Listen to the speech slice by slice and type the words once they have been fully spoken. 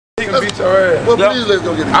can beat your ass. Well, please let's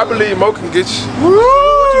go get it. I believe Mo can get you. Woo!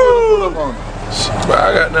 What you want to put up on? But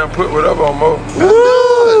I got nothing put whatever on Mo.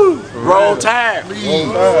 Woo! Roll Tide.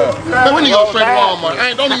 Man, we need to go straight to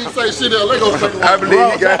Walmart. Don't even say shit there. Let's go straight to Walmart. I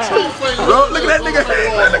believe he got you. Look at that nigga.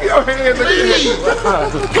 Look at your hands.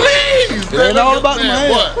 Please. It ain't all about the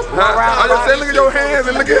hands. I just said look at your hands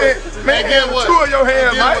and look at it. Man, get what? Two of your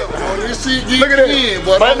hands, Mike. Look at that.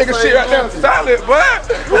 That nigga shit right there solid, boy.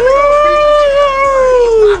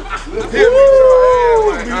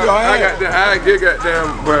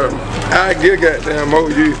 I get goddamn Mo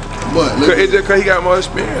you. But it's just cause he got more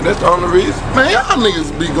experience. That's the only reason. Man, y'all niggas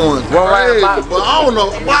be going crazy. But I don't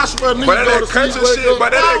know. Why should niggas go to country shit?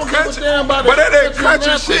 But that ain't country. But that ain't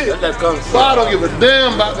country shit. But I don't give a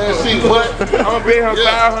damn about that shit. But I'm gonna pay him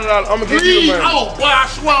 $500. I'm gonna give you the money. Oh, boy, I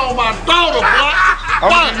swear on my daughter, boy. I'm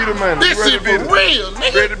gonna give you the money. This shit for real,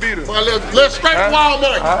 nigga. Ready to beat her. Well, let's straight to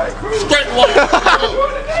Walmart. Straight to Walmart.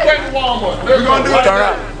 Straight to Walmart. We're gonna do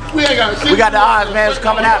it. We ain't got shit. We got the odds, man. It's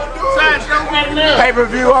coming out.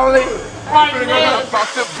 Pay-per-view only. Right now.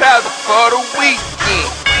 Across the plaza for the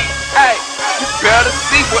weekend. Hey, you better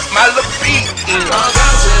see what my little beat is. I'm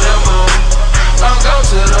going to the moon. I'm going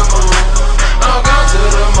to the moon. I'm going to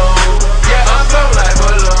the moon. Yeah, I'm flow like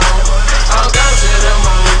balloon. I'm going to the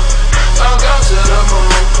moon. I'm going to the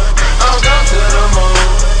moon. I'm going to the moon.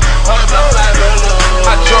 I'm flow like balloon.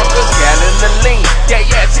 I drunk a gallon of lean. Yeah,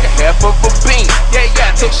 yeah, took a half of a bean. Yeah,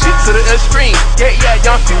 yeah, took shit to the extreme. Yeah, yeah,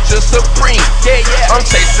 young future supreme. Yeah, yeah, I'm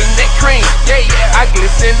chasing that cream. Yeah, yeah, I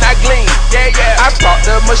glisten, I gleam. Yeah, yeah, I brought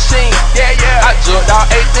the machine. Yeah, yeah, I jumped out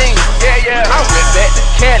 18. Yeah, yeah, I went back to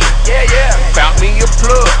Cali. Yeah, yeah, found me a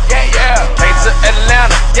plug. Yeah, yeah, came to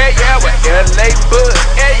Atlanta. Yeah, yeah, with LA Bud.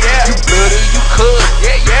 Yeah, yeah, you bloody, you could.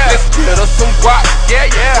 Yeah, yeah, let's get us some guap. Yeah,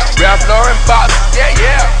 yeah, Ralph Lauren box. Yeah,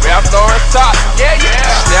 yeah, Ralph Lauren top. Yeah, yeah,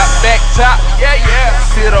 snap back top. Yeah, yeah,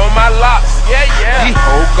 sit on my locks. Yeah, yeah, these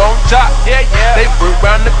hoes gon' drop. Yeah, yeah, they work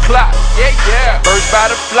round the clock. Yeah, yeah, first by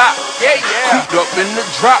the flock. Yeah, yeah, creep up in the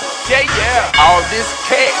drop. Yeah, yeah, all this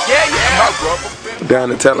cash. Yeah, yeah, my rubber.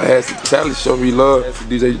 Down in Tallahassee, Tally showed me love.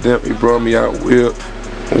 DJ Demp, he brought me out. Will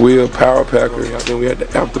Power Packer. Then we had the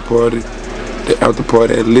after party. The after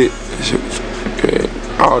party that lit.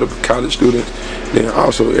 All the college students. Then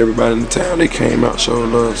also everybody in the town, they came out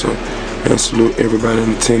showing love. So and salute everybody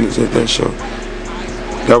in attendance at that show.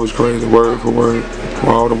 That was crazy, word for word,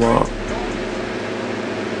 wall to wall.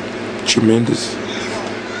 Tremendous.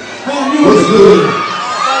 What's good?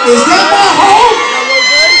 Is that my home?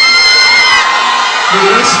 Yeah,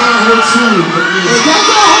 that's my home too. Is that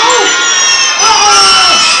my home?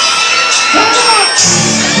 Come on! Come on!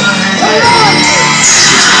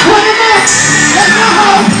 Put him up! That's my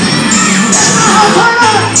home! That's my home! Turn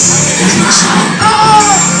up!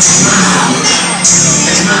 That's my home!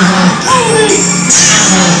 That's my home! Holy!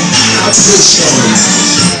 I'll push on you.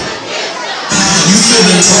 You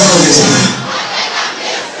feeling horrible.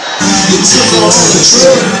 You took her on the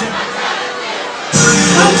trip.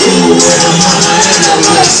 I'm cool with a mama and a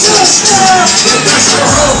little sister. Yeah, that's your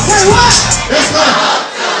home. Wait, what? That's my home.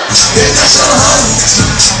 Yeah, that's your home.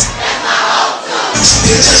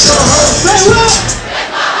 Yeah, that's your home. Wait, what?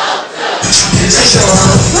 Yeah, that's your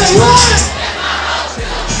home. Wait, what?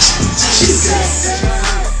 She said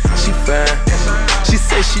she fine. She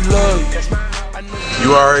say she love you. You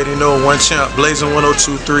already know, One Champ, Blazing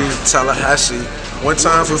 102.3, Tallahassee. One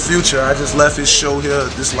time for Future, I just left his show here,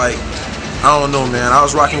 just like, I don't know, man. I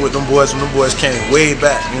was rocking with them boys when them boys came way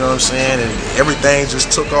back, you know what I'm saying? And everything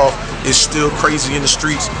just took off. It's still crazy in the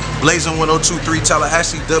streets. Blazing 102.3,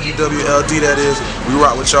 Tallahassee, WWLD, that is. We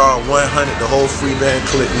rock with y'all 100, the whole free band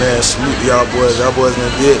clique, man. Salute to y'all boys. Y'all boys done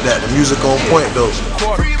did that. The music on point, though.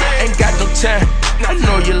 Ain't got no time. I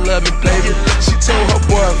know you love me, baby. She told her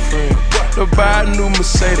boyfriend to buy a new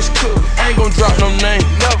Mercedes. I ain't gon' drop no name.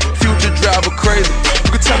 Future driver crazy.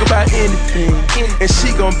 We can talk about anything, and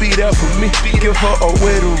she gon' be there for me. Give her a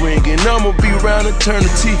wedding ring, and I'ma be around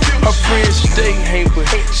eternity. Her friends they hate, but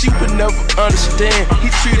she would never understand.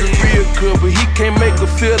 He treat her real good, but he can't make her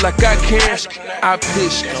feel like I can. I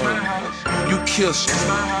pitched on her, you kissed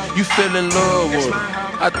her, you fell in love with her.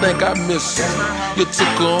 I think I miss her. You took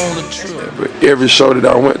her on a trip. But every show that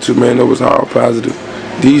I went to, man, it was all positive.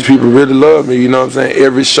 These people really love me, you know what I'm saying?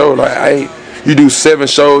 Every show, like you do 7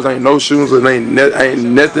 shows, ain't no shootings, and ain't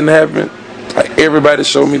nothing happen. Like everybody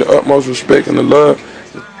showed me the utmost respect and the love.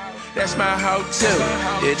 That's my hotel.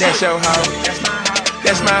 Yeah, that's your house.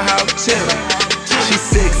 That's my hotel. She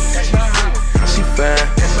sexy. She fine.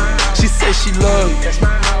 She say she love you.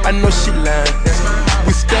 I know she lying.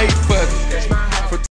 We stay fucking.